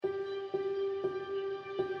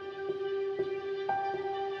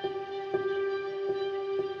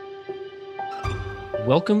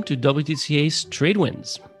Welcome to WTCA's Trade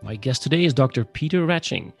Winds. My guest today is Dr. Peter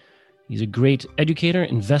Ratching. He's a great educator,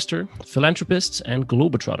 investor, philanthropist, and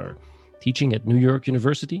globetrotter, teaching at New York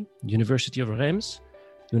University, University of Reims,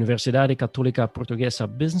 Universidade Católica Portuguesa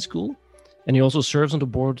Business School, and he also serves on the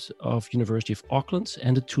board of University of Auckland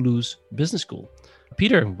and the Toulouse Business School.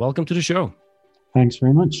 Peter, welcome to the show. Thanks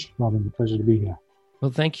very much, Robin. Pleasure to be here.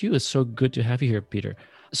 Well, thank you. It's so good to have you here, Peter.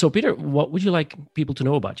 So, Peter, what would you like people to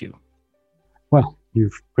know about you? Well,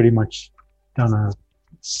 you've pretty much done a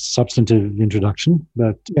substantive introduction,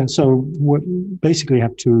 but yeah, so we basically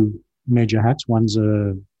have two major hats. One's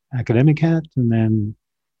a academic hat, and then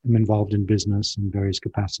I'm involved in business in various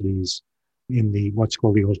capacities in the what's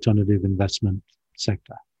called the alternative investment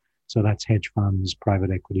sector. So that's hedge funds,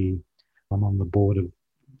 private equity. I'm on the board of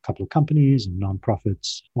a couple of companies and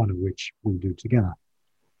nonprofits, one of which we do together.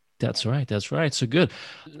 That's right. So good.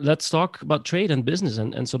 Let's talk about trade and business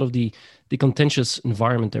and sort of the contentious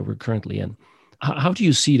environment that we're currently in. How do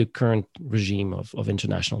you see the current regime of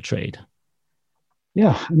international trade?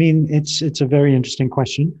 Yeah, I mean, it's a very interesting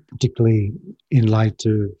question, particularly in light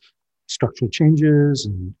of structural changes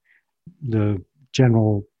and the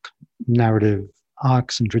general narrative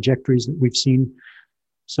arcs and trajectories that we've seen.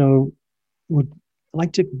 So would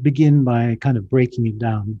like to begin by kind of breaking it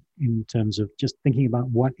down in terms of just thinking about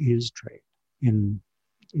what is trade in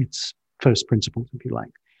its first principles, if you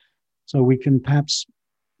like. So we can perhaps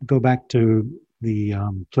go back to the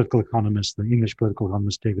political economist, the English political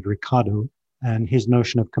economist, David Ricardo, and his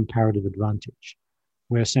notion of comparative advantage,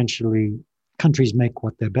 where essentially countries make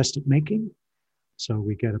what they're best at making. So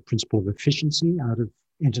we get a principle of efficiency out of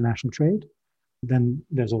international trade. Then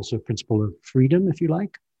there's also a principle of freedom, if you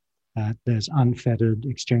like. There's unfettered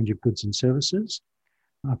exchange of goods and services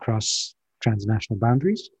across transnational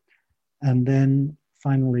boundaries. And then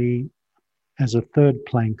finally, as a third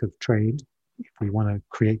plank of trade, if we want to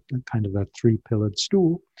create a kind of a three-pillared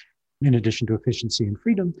stool, in addition to efficiency and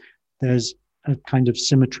freedom, there's a kind of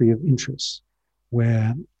symmetry of interests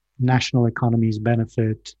where national economies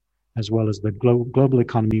benefit as well as the global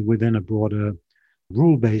economy within a broader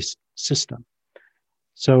rule-based system.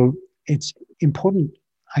 So it's important,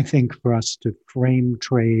 I think, for us to frame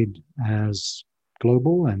trade as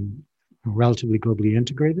global and relatively globally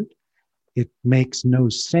integrated. It makes no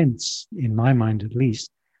sense, in my mind at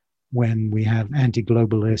least, when we have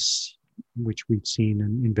anti-globalists, which we've seen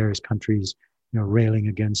in various countries, railing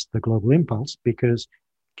against the global impulse, because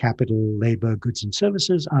capital, labor, goods, and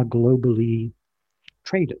services are globally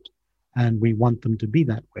traded, and we want them to be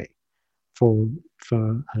that way for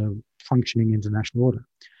a functioning international order.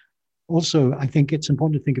 Also, I think it's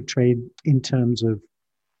important to think of trade in terms of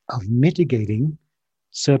mitigating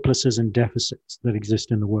surpluses and deficits that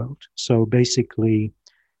exist in the world. So basically,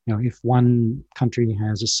 if one country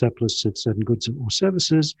has a surplus of certain goods or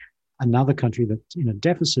services, another country that's in a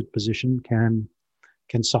deficit position can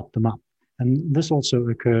sop them up. And this also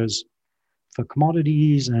occurs for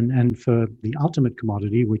commodities and for the ultimate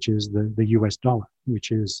commodity, which is the US dollar,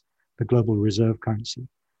 which is the global reserve currency,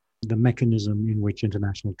 the mechanism in which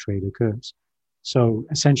international trade occurs. So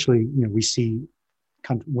essentially, we see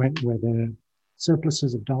where there are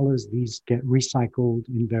surpluses of dollars, these get recycled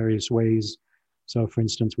in various ways. So for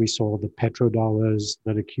instance, we saw the petrodollars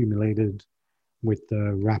that accumulated with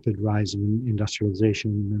the rapid rise in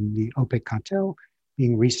industrialization and the OPEC cartel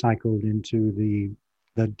being recycled into the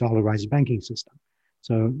dollarized banking system.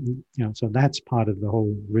 So, so that's part of the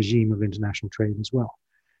whole regime of international trade as well.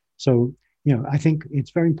 So, I think it's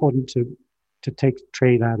very important to take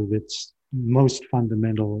trade out of its most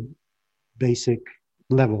fundamental, basic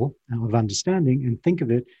level of understanding and think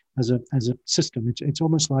of it as a system. It's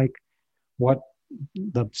almost like what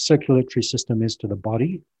the circulatory system is to the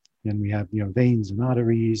body. And we have, veins and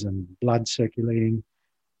arteries and blood circulating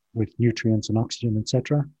with nutrients and oxygen,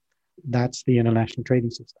 etc. That's the international trading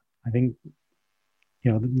system. I think,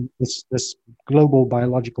 this global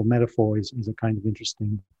biological metaphor is a kind of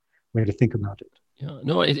interesting way to think about it. Yeah,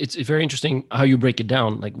 no, it's very interesting how you break it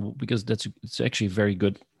down, because it's actually a very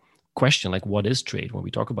good question, what is trade when we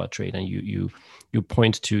talk about trade, and you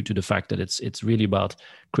point to the fact that it's really about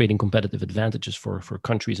creating competitive advantages for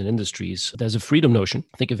countries and industries. There's a freedom notion,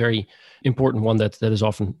 I think a very important one that is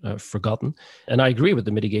often forgotten, and I agree with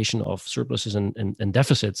the mitigation of surpluses and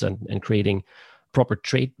deficits and creating proper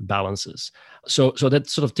trade balances. So that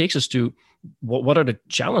sort of takes us to what are the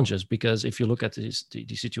challenges, because if you look at the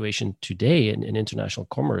situation today in international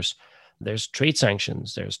commerce, there's trade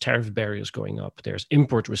sanctions, there's tariff barriers going up, there's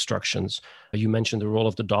import restrictions. You mentioned the role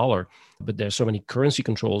of the dollar, but there's so many currency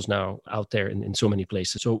controls now out there in so many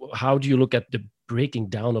places. So how do you look at the breaking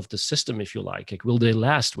down of the system, if you like? Will they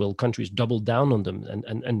last? Will countries double down on them?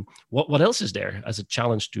 And what else is there as a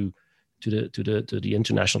challenge to the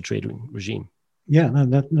international trade regime? Yeah, no,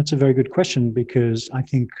 that's a very good question, because I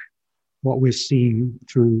think what we're seeing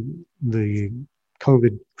through the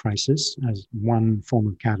COVID crisis as one form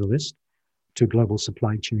of catalyst to global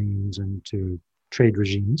supply chains and to trade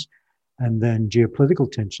regimes, and then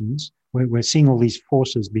geopolitical tensions, we're seeing all these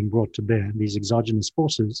forces being brought to bear, these exogenous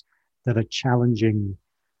forces that are challenging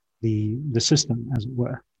the system, as it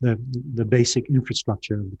were, the basic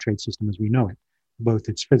infrastructure of the trade system as we know it, both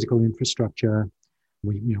its physical infrastructure.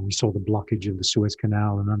 We saw the blockage of the Suez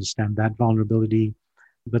Canal and understand that vulnerability,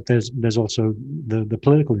 but there's also the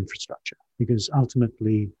political infrastructure, because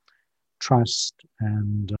ultimately trust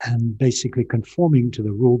and basically conforming to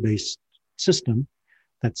the rule-based system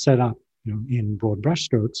that's set up, in broad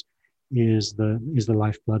brushstrokes, is the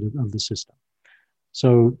lifeblood of the system.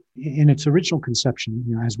 So in its original conception,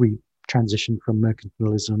 as we transition from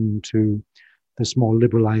mercantilism to this more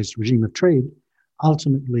liberalized regime of trade,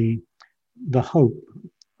 ultimately the hope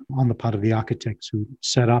on the part of the architects who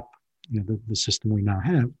set up the system we now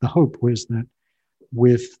have, the hope was that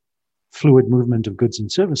with fluid movement of goods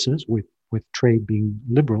and services, with trade being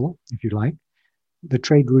liberal, if you like, the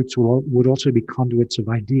trade routes would also be conduits of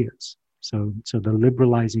ideas. So the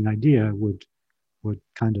liberalizing idea would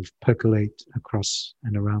kind of percolate across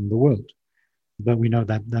and around the world. But we know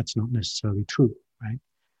that that's not necessarily true, right?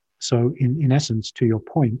 So in essence, to your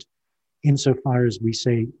point, insofar as we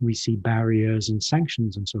see barriers and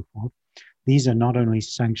sanctions and so forth, these are not only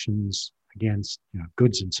sanctions against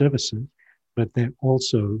goods and services, but they're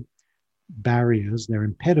also barriers, they're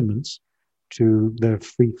impediments to the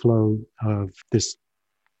free flow of this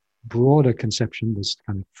broader conception, this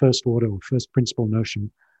kind of first order or first principle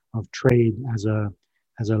notion of trade as a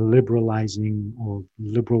liberalizing or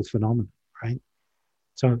liberal phenomenon, right?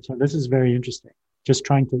 So this is very interesting. Just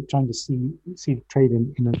trying to see trade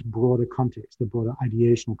in a broader context, the broader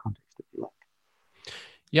ideational context, if you like.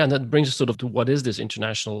 Yeah, and that brings us sort of to what is this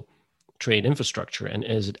international trade infrastructure, and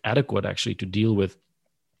is it adequate actually to deal with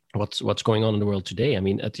what's going on in the world today? I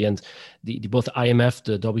mean, at the end, both the IMF,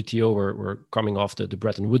 the WTO were coming off the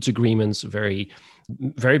Bretton Woods agreements, very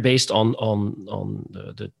based on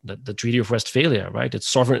the Treaty of Westphalia, right? It's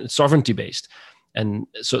sovereignty based, and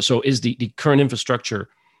so is the current infrastructure.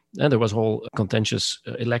 And there was a whole contentious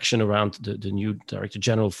election around the new Director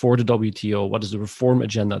General for the WTO. What is the reform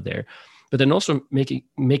agenda there? But then also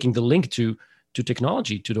making the link to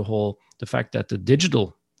technology, to the fact that the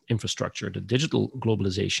digital infrastructure, the digital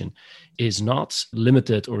globalization, is not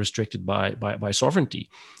limited or restricted by sovereignty.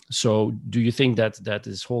 So do you think that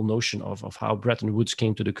this whole notion of how Bretton Woods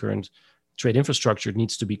came to the current trade infrastructure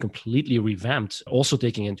needs to be completely revamped, also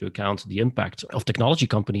taking into account the impact of technology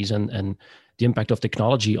companies and the impact of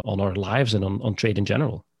technology on our lives and on trade in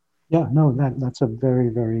general? Yeah, no, that's a very,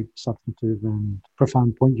 very substantive and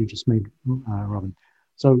profound point you just made, Robin.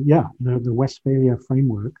 So yeah, the Westphalia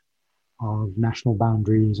framework of national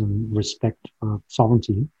boundaries and respect for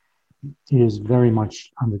sovereignty is very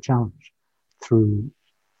much under challenge through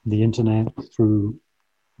the internet, through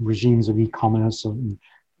regimes of e-commerce, and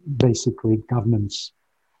basically governments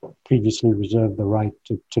previously reserved the right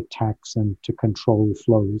to tax and to control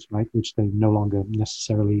flows, right, which they no longer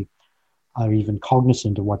necessarily are even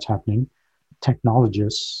cognizant of what's happening.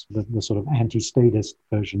 Technologists, the sort of anti-statist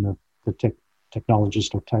version of the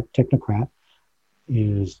technologist or technocrat,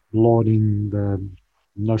 is lauding the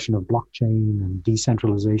notion of blockchain and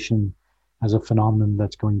decentralization as a phenomenon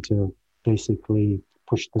that's going to basically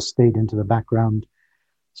push the state into the background.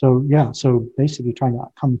 So basically trying to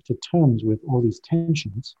come to terms with all these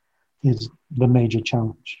tensions is the major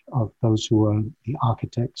challenge of those who are the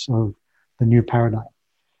architects of the new paradigm.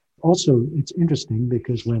 Also, it's interesting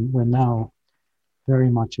because we're now very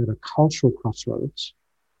much at a cultural crossroads,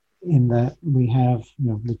 in that we have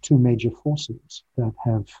the two major forces that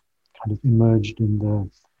have kind of emerged in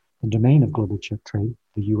the domain of global trade,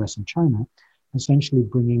 the US and China, essentially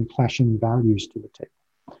bringing clashing values to the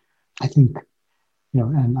table. I think,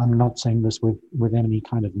 and I'm not saying this with any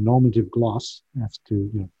kind of normative gloss as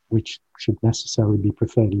to which should necessarily be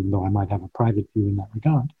preferred, even though I might have a private view in that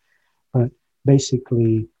regard. But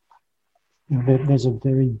basically, there's a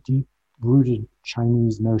very deep-rooted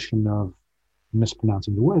Chinese notion of,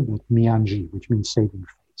 mispronouncing the word, but mianji, which means saving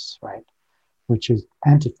face, right? Which is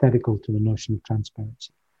antithetical to the notion of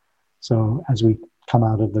transparency. So as we come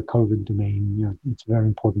out of the COVID domain, it's very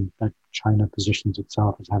important that China positions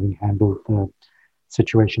itself as having handled the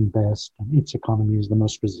situation best, and its economy is the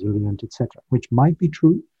most resilient, etc., which might be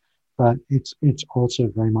true, but it's also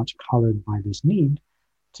very much colored by this need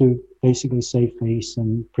to basically save face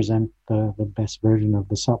and present the best version of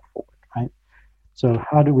the self forward, right? So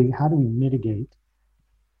how do we mitigate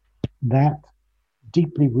that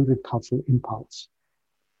deeply rooted cultural impulse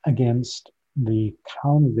against the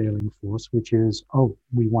countervailing force, which is, oh,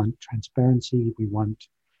 we want transparency, we want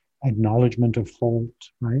acknowledgement of fault,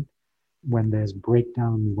 right? When there's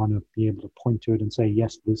breakdown, we want to be able to point to it and say,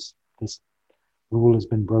 yes, this rule has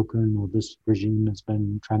been broken or this regime has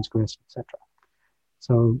been transgressed, etc.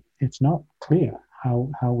 So it's not clear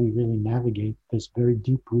how we really navigate this very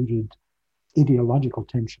deep-rooted ideological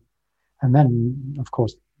tension. And then, of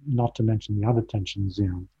course, not to mention the other tensions,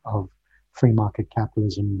 of free market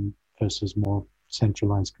capitalism versus more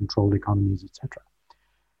centralized, controlled economies, etc.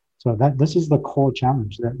 So that this is the core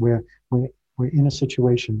challenge, that we're in a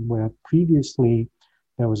situation where previously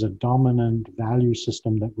there was a dominant value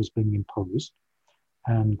system that was being imposed.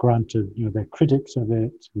 And granted, there are critics of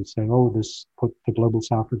it who say, oh, this put the global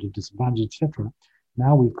south at a disadvantage, etc.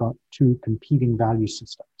 Now we've got two competing value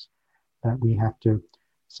systems that we have to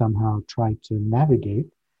somehow try to navigate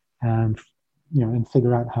and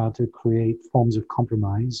figure out how to create forms of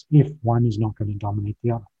compromise if one is not going to dominate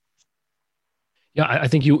the other. Yeah, I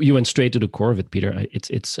think you went straight to the core of it, Peter.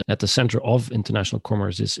 It's at the center of international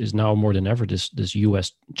commerce is now more than ever this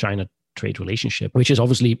US-China trade relationship, which is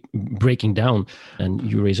obviously breaking down. And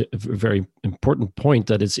you raise a very important point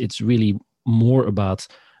that it's really more about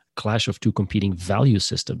clash of two competing value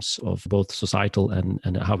systems of both societal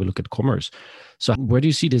and how we look at commerce. So where do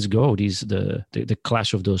you see this go? The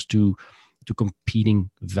clash of those two competing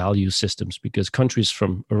value systems, because countries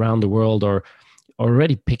from around the world are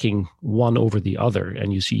already picking one over the other,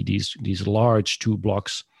 and you see these large two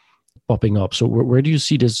blocks popping up. So where do you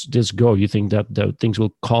see this go? You think that things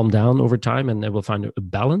will calm down over time and they will find a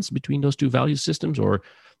balance between those two value systems, or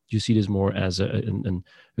do you see this more as a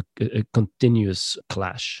continuous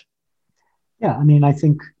clash? Yeah, I mean, I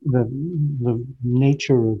think the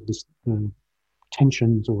nature of the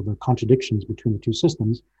tensions or the contradictions between the two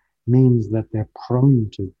systems means that they're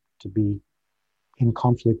prone to be in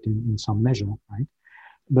conflict in some measure, right?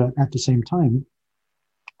 But at the same time,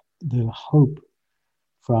 the hope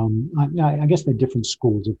from, I guess they're different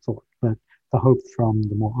schools of thought, but the hope from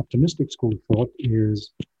the more optimistic school of thought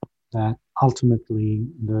is that ultimately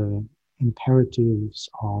the imperatives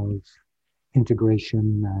of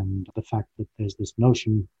integration and the fact that there's this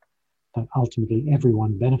notion that ultimately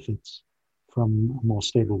everyone benefits from a more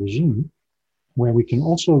stable regime, where we can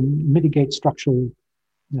also mitigate structural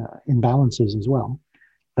imbalances as well,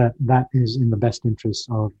 that is in the best interests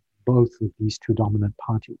of both of these two dominant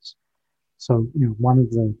parties. So, one of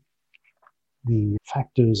the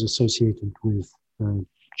factors associated with the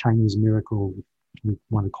Chinese miracle, we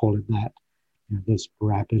want to call it that, this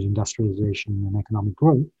rapid industrialization and economic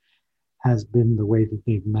growth, has been the way that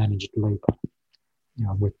they've managed labor,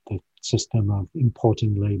 with the system of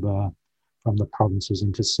importing labor from the provinces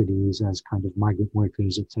into cities as kind of migrant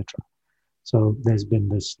workers, etc. So there's been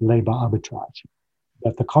this labor arbitrage.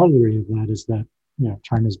 But the corollary of that is that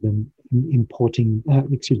China's been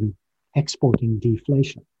exporting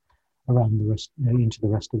deflation around the rest into the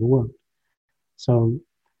rest of the world. So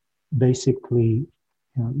basically,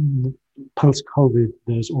 post-COVID,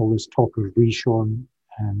 there's all this talk of reshoring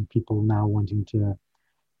and people now wanting to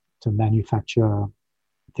manufacture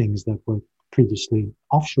things that were previously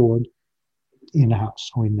offshored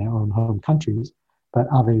in-house or in their own home countries. But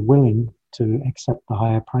are they willing to accept the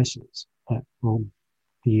higher prices that will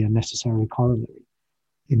be a necessary corollary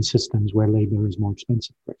in systems where labor is more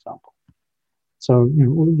expensive, for example? So,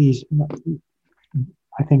 all of these,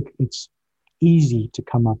 I think it's easy to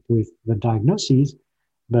come up with the diagnoses,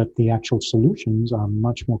 but the actual solutions are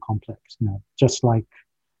much more complex. Just like,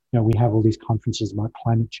 we have all these conferences about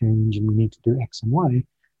climate change and we need to do X and Y,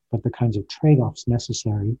 but the kinds of trade-offs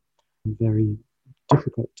necessary are very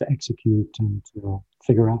difficult to execute and to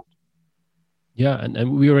figure out. Yeah,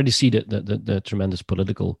 and we already see the tremendous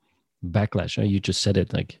political backlash. You just said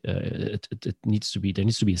it, like it needs to be, there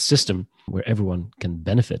needs to be a system where everyone can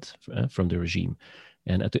benefit from the regime.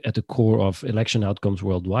 And at the core of election outcomes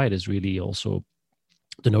worldwide is really also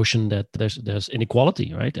the notion that there's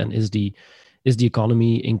inequality, right? And is the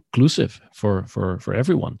economy inclusive for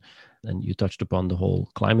everyone? And you touched upon the whole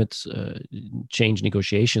climate change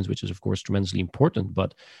negotiations, which is of course tremendously important.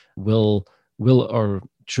 But will our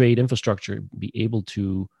trade infrastructure be able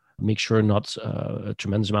to make sure not a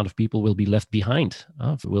tremendous amount of people will be left behind?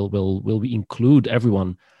 Will we include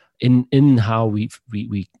everyone in how we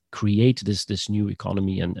create this new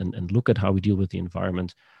economy and look at how we deal with the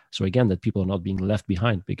environment? So again, that people are not being left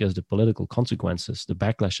behind, because the political consequences, the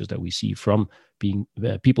backlashes that we see from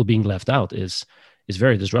people being left out is is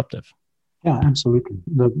very disruptive. Yeah, absolutely.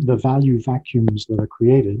 The value vacuums that are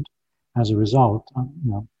created as a result,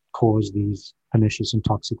 cause these pernicious and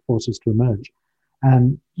toxic forces to emerge.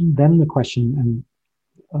 And then the question, and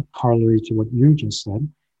a corollary to what you just said,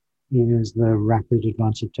 is the rapid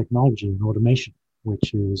advance of technology and automation,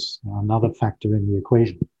 which is another factor in the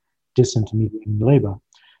equation, disintermediating labor.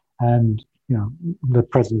 And the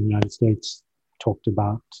President of the United States talked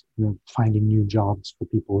about finding new jobs for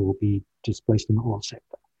people who will be displaced in the oil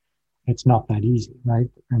sector. It's not that easy, right?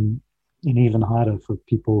 And even harder for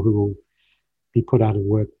people who will be put out of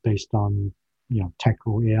work based on tech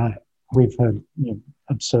or AI. We've heard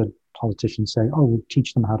absurd politicians say, "Oh, we'll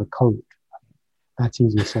teach them how to code." That's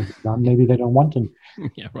easier said than done. Maybe they don't want to.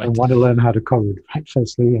 Yeah, right. They want to learn how to code, right?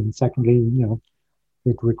 Firstly, and secondly,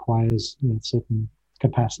 it requires certain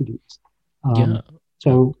capacities.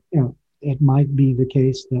 So it might be the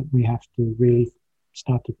case that we have to really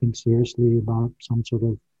start to think seriously about some sort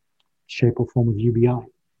of shape or form of UBI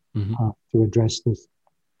to address this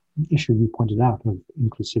issue you pointed out of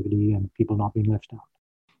inclusivity and people not being left out.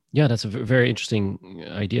 Yeah, that's a very interesting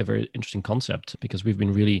idea, very interesting concept, because we've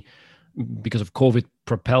been really, because of COVID,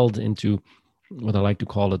 propelled into what I like to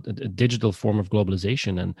call a digital form of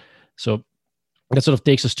globalization. And so that sort of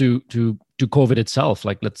takes us to COVID itself.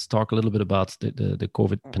 Like, let's talk a little bit about the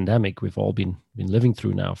COVID pandemic we've all been living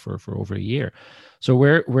through now for over a year. So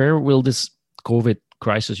where will this COVID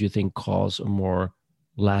crisis, you think, cause a more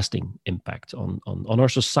lasting impact on our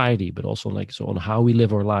society, but also on how we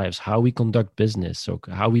live our lives, how we conduct business, so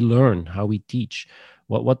how we learn, how we teach?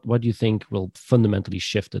 What do you think will fundamentally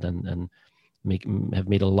shift it and have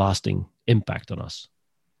made a lasting impact on us?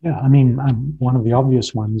 Yeah, I mean, one of the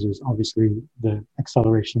obvious ones is obviously the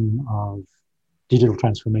acceleration of digital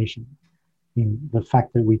transformation. I mean, the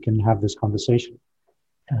fact that we can have this conversation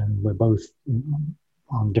and we're both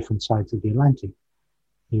on different sides of the Atlantic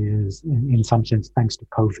is, in some sense, thanks to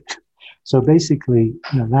COVID. So basically,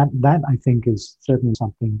 that I think is certainly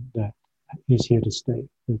something that is here to stay.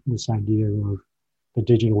 This idea of the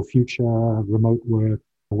digital future, remote work,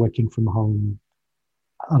 working from home.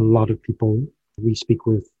 A lot of people we speak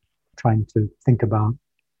with trying to think about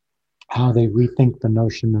how they rethink the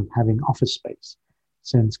notion of having office space,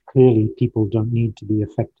 since clearly people don't need to be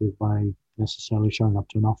effective by necessarily showing up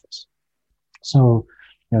to an office. So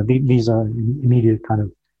these are immediate kind of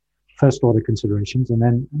first order considerations. And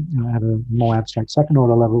then at a more abstract second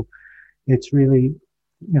order level, it's really,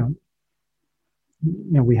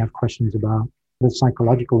 we have questions about the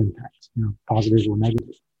psychological impacts, positive or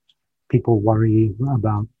negative. People worry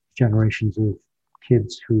about generations of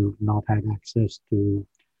kids who've not had access to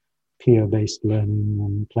peer-based learning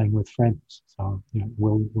and playing with friends. So,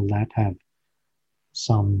 will that have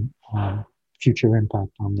some future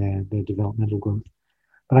impact on their developmental growth?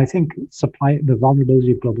 But I think the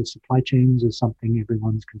vulnerability of global supply chains is something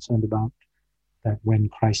everyone's concerned about. That when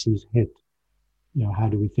crises hit, how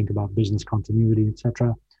do we think about business continuity,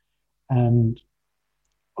 etc. And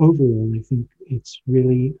overall, I think it's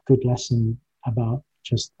really a good lesson about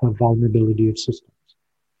just the vulnerability of systems.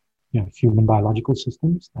 Human biological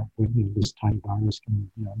systems that this tiny virus can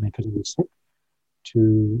make us really sick,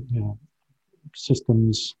 to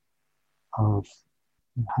systems of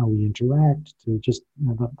how we interact, to just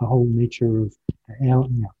the whole nature of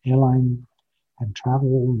the airline and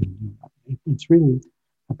travel. And, it's really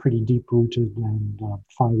a pretty deep-rooted and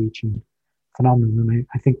far-reaching phenomenon. And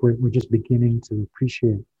I think we're just beginning to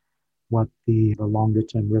appreciate what the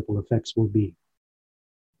longer-term ripple effects will be.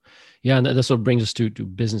 Yeah, and that sort of brings us to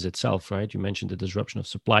business itself, right? You mentioned the disruption of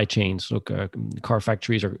supply chains. Look, car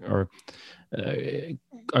factories are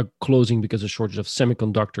closing because of shortage of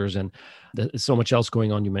semiconductors, and there's so much else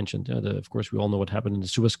going on. You mentioned, of course, we all know what happened in the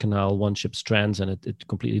Suez Canal. One ship strands, and it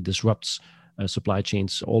completely disrupts supply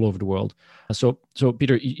chains all over the world. So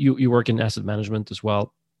Peter, you work in asset management as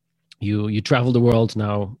well. You travel the world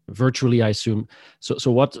now virtually, I assume.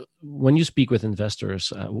 So what, when you speak with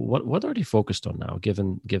investors, what are they focused on now,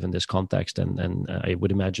 given this context? And I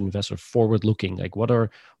would imagine investors forward looking. Like, what are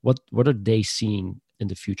they seeing in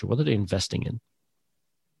the future? What are they investing in?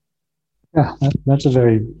 Yeah, that's a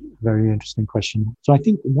very, very interesting question. So I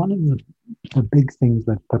think one of the big things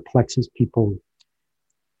that perplexes people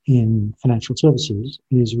in financial services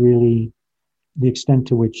is really the extent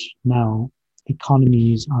to which now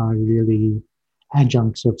economies are really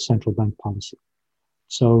adjuncts of central bank policy.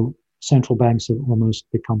 So central banks have almost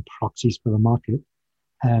become proxies for the market,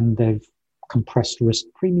 and they've compressed risk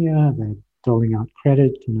premia, they're doling out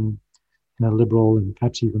credit in a liberal and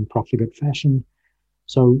perhaps even profligate fashion.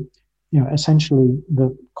 So, essentially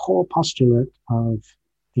the core postulate of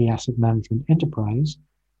the asset management enterprise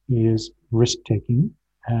is risk taking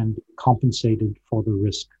and compensated for the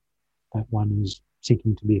risk that one is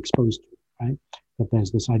seeking to be exposed to, right? That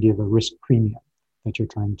there's this idea of a risk premium that you're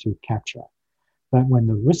trying to capture. But when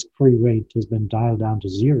the risk-free rate has been dialed down to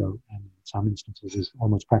zero, and in some instances is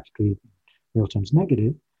almost practically real terms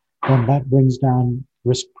negative, then that brings down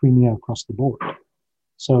risk premium across the board.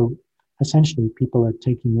 So essentially, people are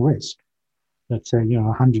taking risk. Let's say, a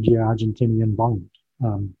 100-year Argentinian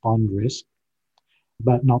bond risk,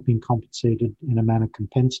 but not being compensated in a manner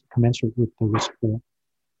commensurate with the risk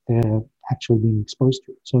they're actually being exposed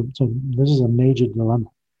to. So this is a major dilemma,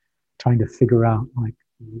 trying to figure out like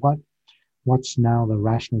what's now the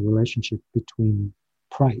rational relationship between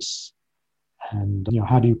price and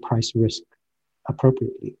how do you price risk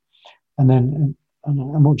appropriately. And then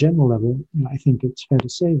on a more general level, I think it's fair to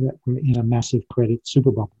say that we're in a massive credit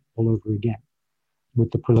super bubble all over again with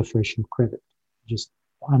the proliferation of credit, just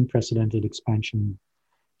unprecedented expansion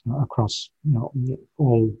across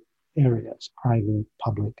all areas, private,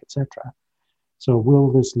 public, etc. So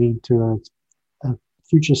will this lead to a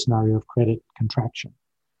future scenario of credit contraction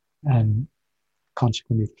and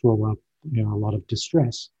consequently throw up a lot of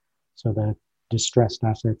distress, so that distressed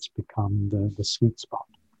assets become the sweet spot?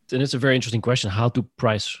 And it's a very interesting question, how to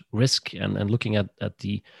price risk, and looking at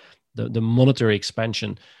the monetary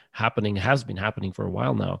expansion has been happening for a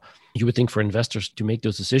while now. You would think for investors to make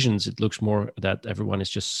those decisions, it looks more that everyone is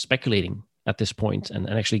just speculating at this point and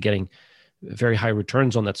actually getting very high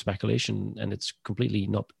returns on that speculation, and it's completely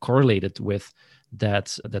not correlated with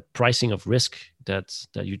that pricing of risk that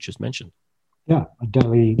you just mentioned. Yeah, a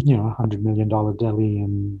deli, $100 million deli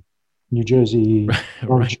in New Jersey,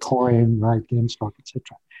 Dogecoin, right, GameStop, etc.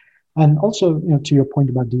 And also, to your point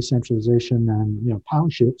about decentralization and power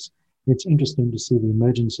shifts, it's interesting to see the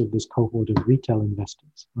emergence of this cohort of retail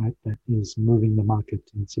investors, right, that is moving the market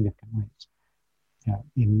in significant ways.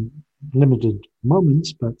 In limited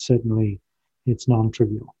moments, but certainly it's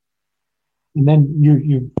non-trivial. And then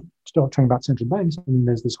you start talking about central banks. I mean,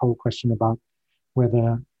 there's this whole question about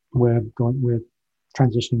whether we're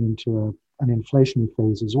transitioning into an inflationary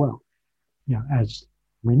phase as well. As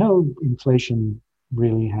we know, inflation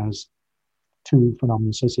really has two phenomena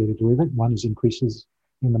associated with it. One is increases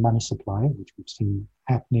in the money supply, which we've seen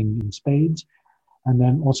happening in spades, and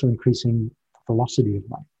then also increasing velocity of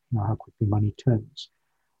money, how quickly money turns.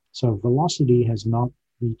 So velocity has not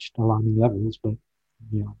reached alarming levels, but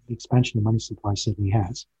the expansion of money supply certainly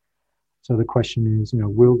has. So the question is,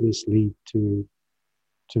 will this lead to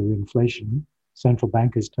inflation? Central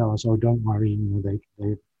bankers tell us, oh, don't worry,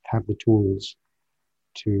 they have the tools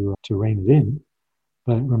to rein it in,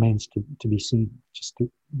 but it remains to be seen just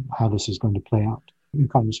how this is going to play out.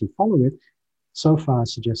 Economists who follow it so far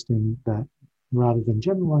suggesting that rather than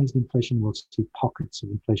generalized inflation, we'll see pockets of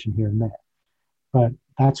inflation here and there. But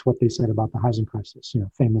that's what they said about the housing crisis.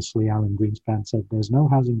 Famously, Alan Greenspan said there's no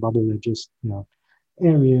housing bubble, they're just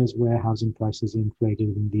areas where housing prices are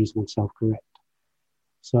inflated, and these will self-correct.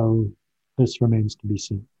 So this remains to be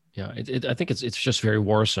seen. Yeah, I think it's just very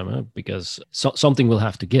worrisome because something will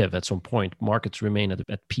have to give at some point. Markets remain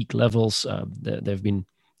at peak levels. They've been,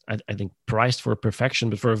 I think, priced for perfection,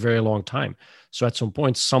 but for a very long time. So at some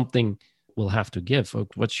point, something will have to give.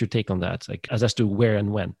 What's your take on that? Like as to where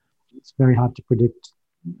and when? It's very hard to predict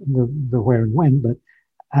the where and when, but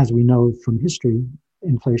as we know from history,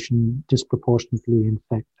 inflation disproportionately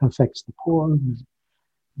affects the poor.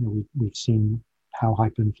 We've seen how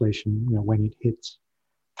hyperinflation, when it hits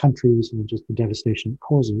countries and just the devastation it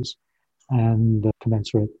causes, and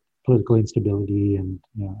commensurate political instability and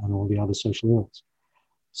all the other social ills.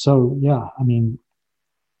 So I mean,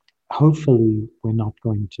 hopefully we're not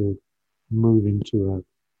going to move into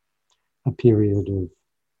a period of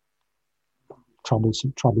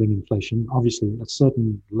troubling inflation. Obviously, a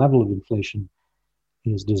certain level of inflation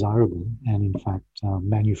is desirable and in fact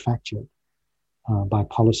manufactured by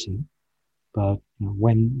policy. But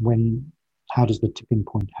how does the tipping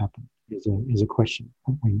point happen is a question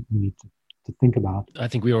we need to think about. I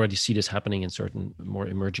think we already see this happening in certain more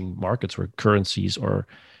emerging markets where currencies are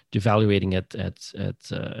devaluating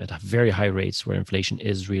at very high rates, where inflation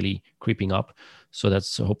is really creeping up. So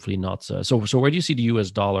that's hopefully not. So where do you see the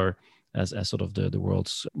US dollar as sort of the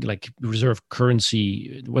world's like reserve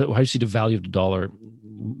currency? How do you see the value of the dollar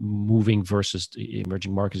moving versus the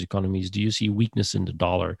emerging markets economies? Do you see weakness in the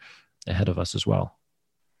dollar ahead of us as well?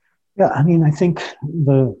 Yeah, I mean, I think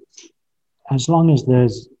as long as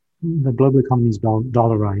the global economy is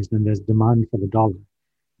dollarized and there's demand for the dollar,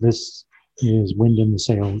 this is wind in the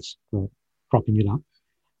sails for propping it up.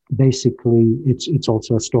 Basically, it's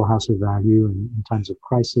also a storehouse of value, and in times of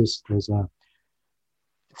crisis, there's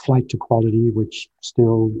flight to quality, which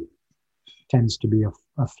still tends to be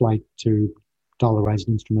a flight to dollarized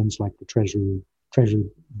instruments like the treasury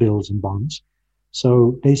bills and bonds.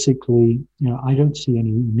 So basically, I don't see any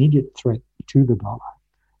immediate threat to the dollar,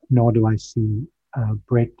 nor do I see a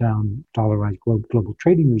breakdown dollarized global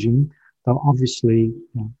trading regime, though obviously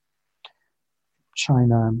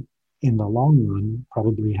China in the long run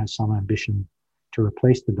probably has some ambition to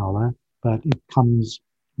replace the dollar, but it comes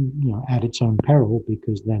at its own peril,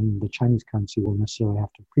 because then the Chinese currency will necessarily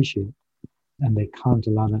have to appreciate, and they can't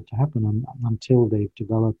allow that to happen until they've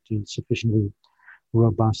developed a sufficiently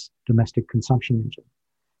robust domestic consumption engine.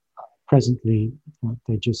 Presently,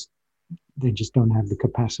 they just don't have the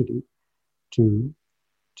capacity to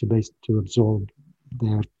absorb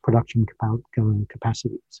their production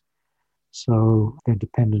capacities. So they're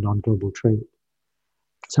dependent on global trade.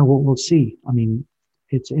 So what we'll see. I mean,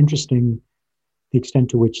 it's interesting the extent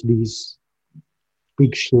to which these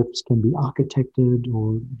big shifts can be architected,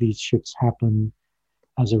 or these shifts happen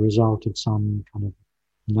as a result of some kind of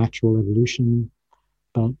natural evolution.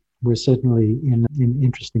 But we're certainly in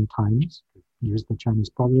interesting times, to use the Chinese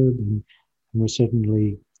proverb, and we're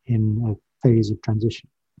certainly in a phase of transition.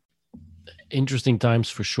 Interesting times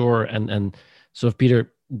for sure. And so,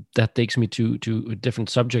 Peter, that takes me to a different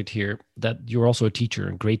subject here, that you're also a teacher,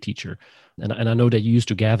 a great teacher. And I know that you used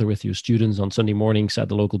to gather with your students on Sunday mornings at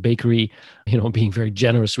the local bakery, being very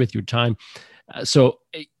generous with your time. So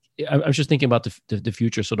I was just thinking about the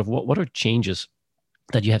future, sort of what are changes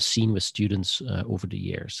that you have seen with students over the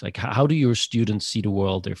years? Like, how do your students see the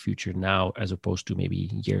world, their future now, as opposed to maybe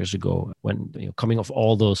years ago, when coming off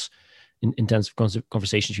all those intense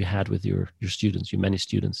conversations you had with your students, your many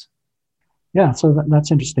students? Yeah, so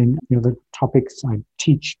that's interesting. The topics I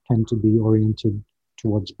teach tend to be oriented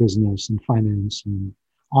towards business and finance and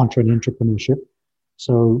entrepreneurship.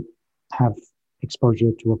 So have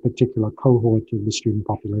exposure to a particular cohort of the student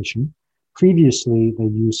population. Previously, they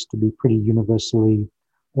used to be pretty universally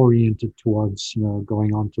oriented towards,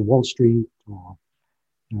 going on to Wall Street, or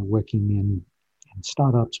working in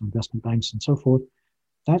startups or investment banks and so forth.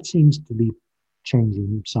 That seems to be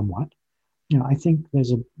changing somewhat. I think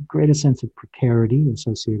there's a greater sense of precarity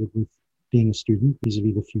associated with being a student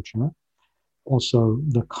vis-a-vis the future. Also,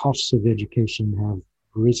 the costs of education have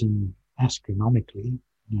risen astronomically,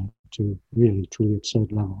 to really, truly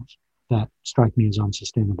absurd levels that strike me as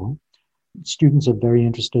unsustainable. Students are very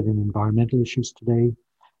interested in environmental issues today.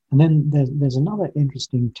 And then there's another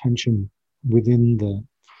interesting tension within the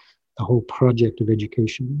whole project of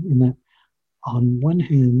education, in that on one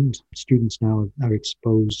hand, students now are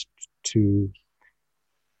exposed to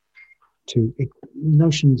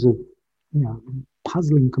notions of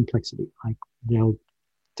puzzling complexity. Like, they'll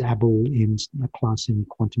dabble in a class in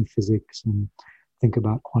quantum physics and think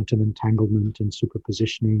about quantum entanglement and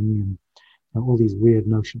superpositioning and all these weird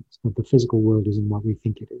notions that the physical world isn't what we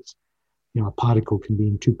think it is. A particle can be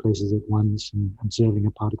in two places at once, and observing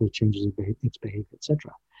a particle changes its behavior,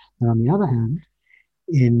 etc. And on the other hand,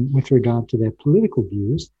 with regard to their political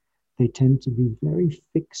views, they tend to be very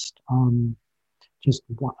fixed on just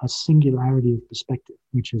a singularity of perspective,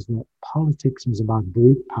 which is that politics is about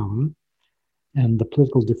brute power, and the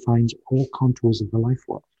political defines all contours of the life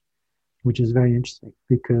world, which is very interesting,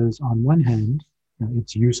 because on one hand,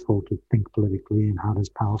 it's useful to think politically and how does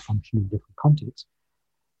power function in different contexts.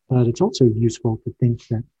 But it's also useful to think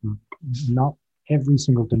that not every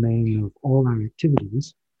single domain of all our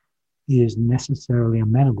activities is necessarily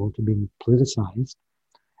amenable to being politicized,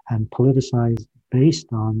 and politicized based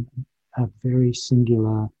on a very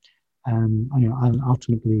singular and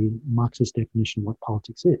ultimately Marxist definition of what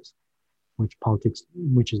politics is,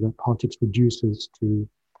 which is that politics reduces to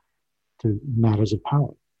matters of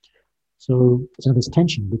power. So there's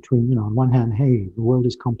tension between, on one hand, hey, the world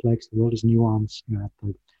is complex, the world is nuanced, at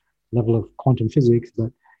the level of quantum physics,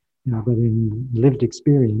 but in lived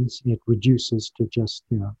experience, it reduces to just,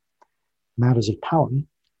 matters of power,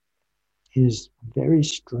 is very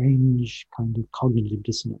strange kind of cognitive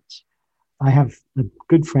dissonance. I have a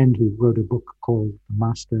good friend who wrote a book called The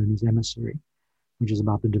Master and His Emissary, which is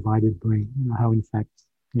about the divided brain, how in fact,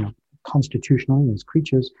 constitutionally as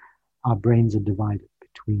creatures, our brains are divided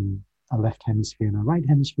between a left hemisphere and a right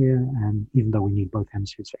hemisphere, and even though we need both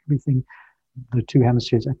hemispheres for everything, the two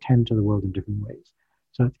hemispheres attend to the world in different ways.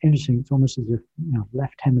 So it's interesting. It's almost as if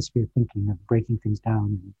left hemisphere thinking of breaking things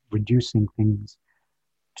down and reducing things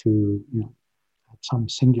to some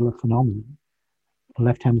singular phenomenon. The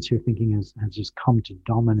left hemisphere thinking has just come to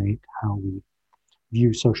dominate how we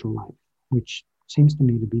view social life, which seems to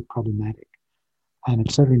me to be problematic. And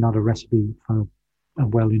it's certainly not a recipe for a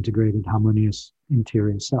well-integrated, harmonious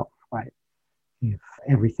interior self, right? if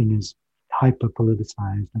everything is hyper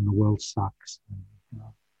politicized and the world sucks, and,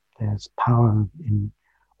 there's power in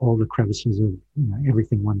all the crevices of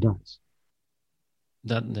everything one does.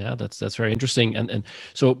 That's very interesting. And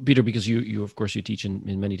so, Peter, because you of course you teach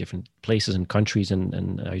in many different places and countries,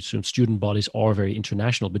 and I assume student bodies are very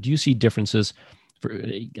international. But do you see differences?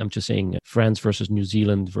 I'm just saying, France versus New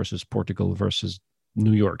Zealand versus Portugal versus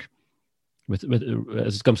New York, with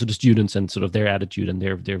as it comes to the students and sort of their attitude and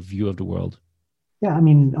their view of the world. Yeah, I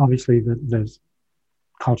mean, obviously there's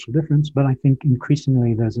cultural difference, but I think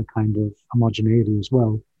increasingly there's a kind of homogeneity as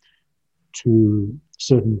well to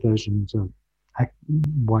certain versions of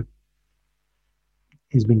what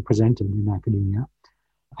is being presented in academia.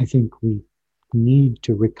 I think we need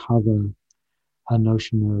to recover a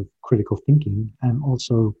notion of critical thinking, and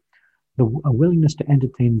also a willingness to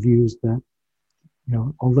entertain views that,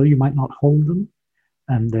 although you might not hold them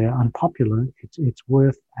and they're unpopular, it's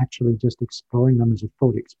worth actually just exploring them as a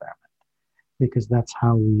thought experiment, because that's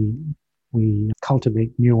how we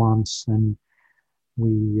cultivate nuance, and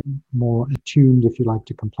we more attuned, if you like,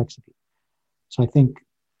 to complexity. So I think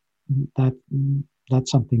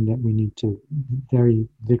that's something that we need to very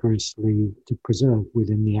vigorously to preserve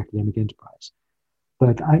within the academic enterprise.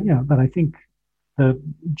 But I think the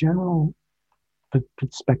general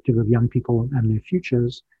perspective of young people and their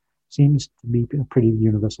futures seems to be a pretty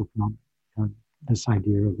universal phenomenon. This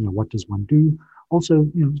idea of what does one do? Also,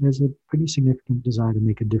 there's a pretty significant desire to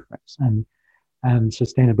make a difference, and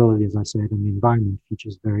sustainability, as I said, and the environment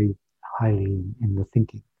features very highly in the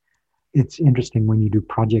thinking. It's interesting when you do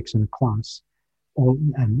projects in a class,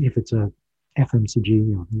 and if it's a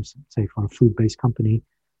FMCG, say for a food-based company,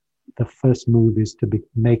 the first move is to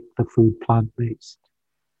make the food plant-based,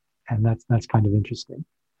 and that's kind of interesting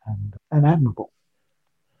and admirable.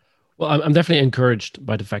 Well, I'm definitely encouraged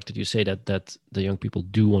by the fact that you say that the young people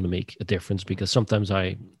do want to make a difference, because sometimes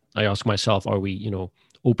I ask myself, are we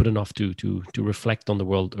open enough to reflect on the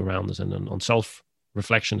world around us and on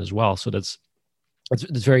self-reflection as well? So that's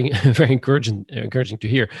very very encouraging to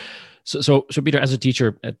hear. So Peter, as a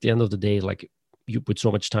teacher, at the end of the day, like, you put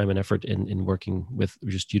so much time and effort in working with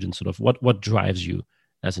your students. Sort of what drives you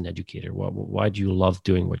as an educator? Why do you love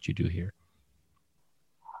doing what you do here?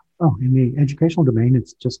 Oh, in the educational domain,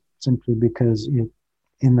 it's just simply because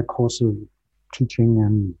in the course of teaching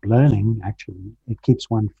and learning, actually, it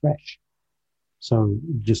keeps one fresh. So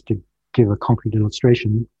just to give a concrete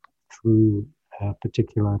illustration, through a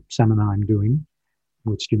particular seminar I'm doing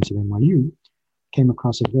with students at NYU, came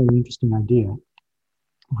across a very interesting idea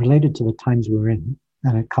related to the times we're in,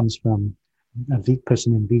 and it comes from a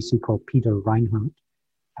person in VC called Peter Reinhardt.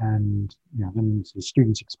 And when the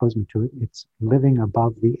students exposed me to it, it's living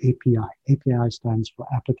above the API. API stands for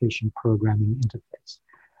Application Programming Interface.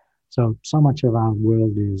 So much of our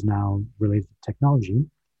world is now related to technology,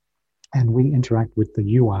 and we interact with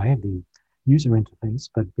the UI, the user interface,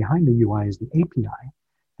 but behind the UI is the API,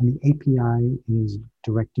 and the API is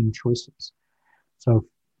directing choices. So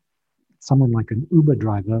someone like an Uber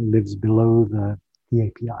driver lives below the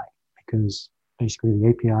API, because basically the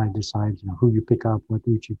API decides who you pick up, what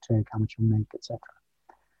route you take, how much you make, etc.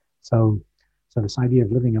 So this idea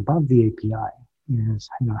of living above the API is,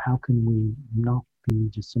 how can we not be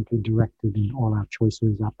just simply directed in all our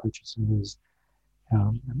choices, our purchases,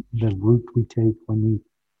 the route we take when we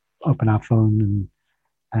open our phone,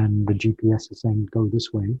 and the GPS is saying go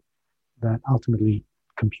this way, that ultimately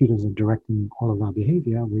computers are directing all of our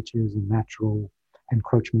behavior, which is a natural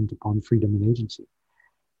encroachment upon freedom and agency.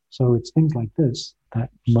 So it's things like this that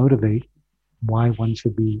motivate why one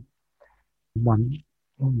should be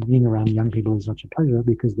being around young people is such a pleasure,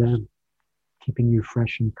 because they're keeping you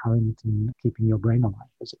fresh and current and keeping your brain alive,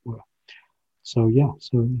 as it were. So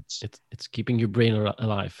it's keeping your brain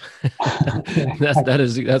alive.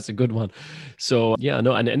 That's a good one. So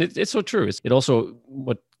and it's so true. It also,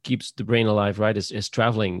 what keeps the brain alive, right, is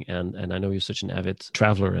traveling. And I know you're such an avid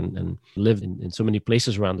traveler and live in so many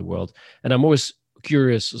places around the world. And I'm always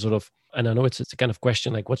curious, sort of, and I know it's a kind of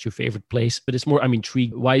question like, what's your favorite place? But it's more, I'm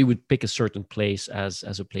intrigued why you would pick a certain place as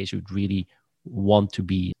a place you'd really want to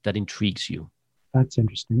be, that intrigues you. That's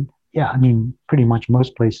interesting. Yeah, I mean, pretty much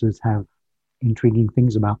most places have intriguing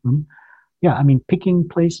things about them. Yeah, I mean, picking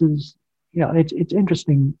places, it's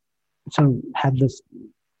interesting. So had this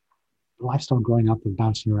lifestyle growing up of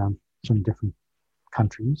bouncing around so many different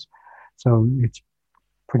countries. So it's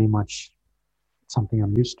pretty much something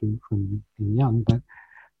I'm used to from being young. But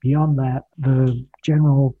beyond that, the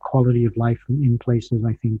general quality of life in places,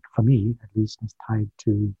 I think, for me at least, is tied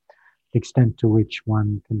to the extent to which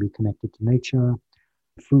one can be connected to nature,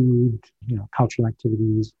 food, cultural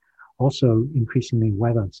activities. Also, increasingly,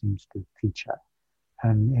 weather seems to feature.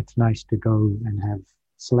 And it's nice to go and have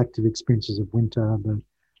selective experiences of winter, but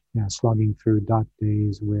slogging through dark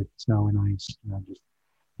days with snow and ice just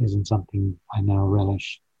isn't something I now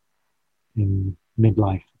relish in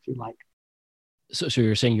midlife, if you like. So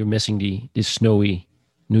you're saying you're missing the snowy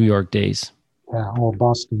New York days? Yeah, or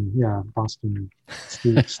Boston. Yeah, Boston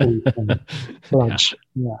sleep and lunch.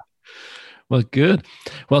 Yeah. Well, good.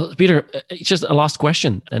 Well, Peter, it's just a last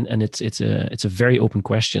question, and it's a very open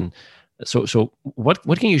question. So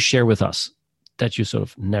what can you share with us that you sort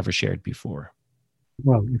of never shared before?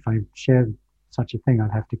 Well, if I shared such a thing,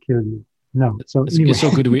 I'd have to kill you. No. So anyway. It's so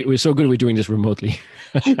good. We're so good. We're doing this remotely.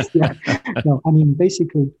 Yeah. No, I mean,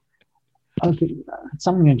 basically, okay,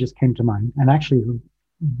 something that just came to mind, and actually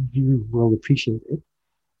you will appreciate it,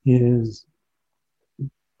 is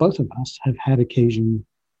both of us have had occasion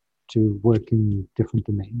to work in different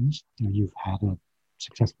domains. You've had a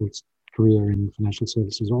successful career in financial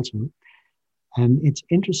services also. And it's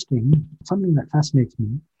interesting, something that fascinates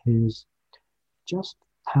me is just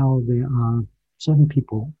how there are certain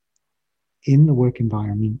people in the work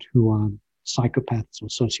environment who are psychopaths or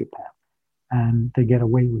sociopaths, and they get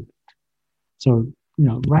away with it. So,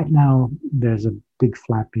 right now there's a big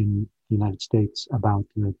flap in the United States about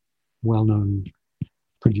the well-known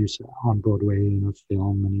producer on Broadway in a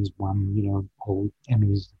film, and he's won, all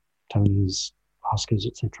Emmys, Tonys, Oscars,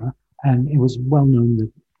 etc. And it was well known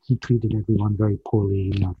that he treated everyone very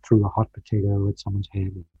poorly, threw a hot potato at someone's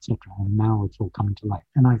head, etc. And now it's all coming to light.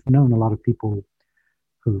 And I've known a lot of people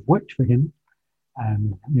who've worked for him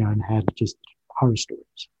and, and had just horror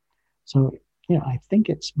stories. So, I think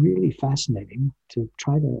it's really fascinating to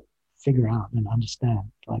try to figure out and understand,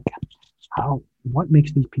 like, what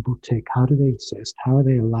makes these people tick? How do they exist? How are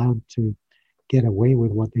they allowed to get away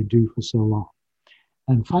with what they do for so long?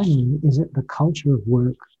 And finally, is it the culture of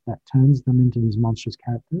work that turns them into these monstrous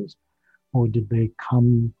characters? Or did they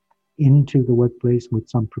come into the workplace with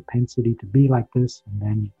some propensity to be like this, and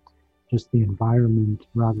then just the environment,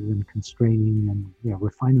 rather than constraining and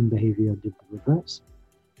refining behavior, did the reverse?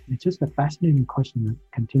 It's just a fascinating question that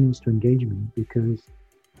continues to engage me, because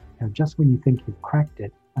just when you think you've cracked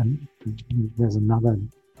it, and there's another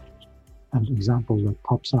example that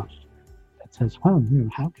pops up that says, well,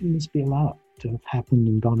 how can this be allowed to have happened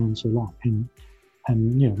and gone on so long? And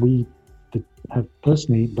we have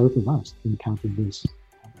personally, both of us, encountered this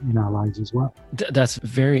in our lives as well. That's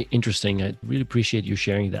very interesting. I really appreciate you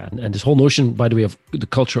sharing that. And this whole notion, by the way, of the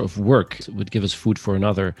culture of work would give us food for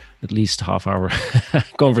another at least half-hour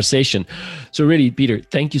conversation. So really, Peter,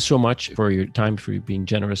 thank you so much for your time, for being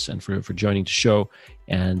generous, and for joining the show.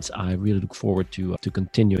 And I really look forward to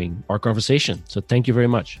continuing our conversation. So thank you very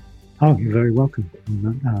much. Oh, you're very welcome.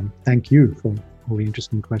 Thank you for all the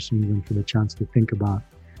interesting questions and for the chance to think about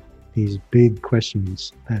these big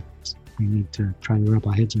questions that we need to try and wrap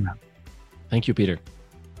our heads around. Thank you, Peter.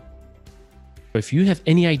 If you have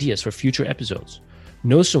any ideas for future episodes,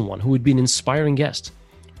 know someone who would be an inspiring guest,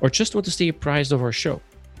 or just want to stay apprised of our show,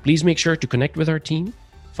 please make sure to connect with our team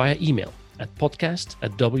via email at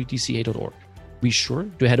podcast@wtca.org. Be sure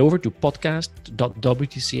to head over to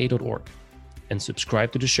podcast.wtca.org and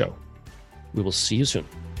subscribe to the show. We will see you soon.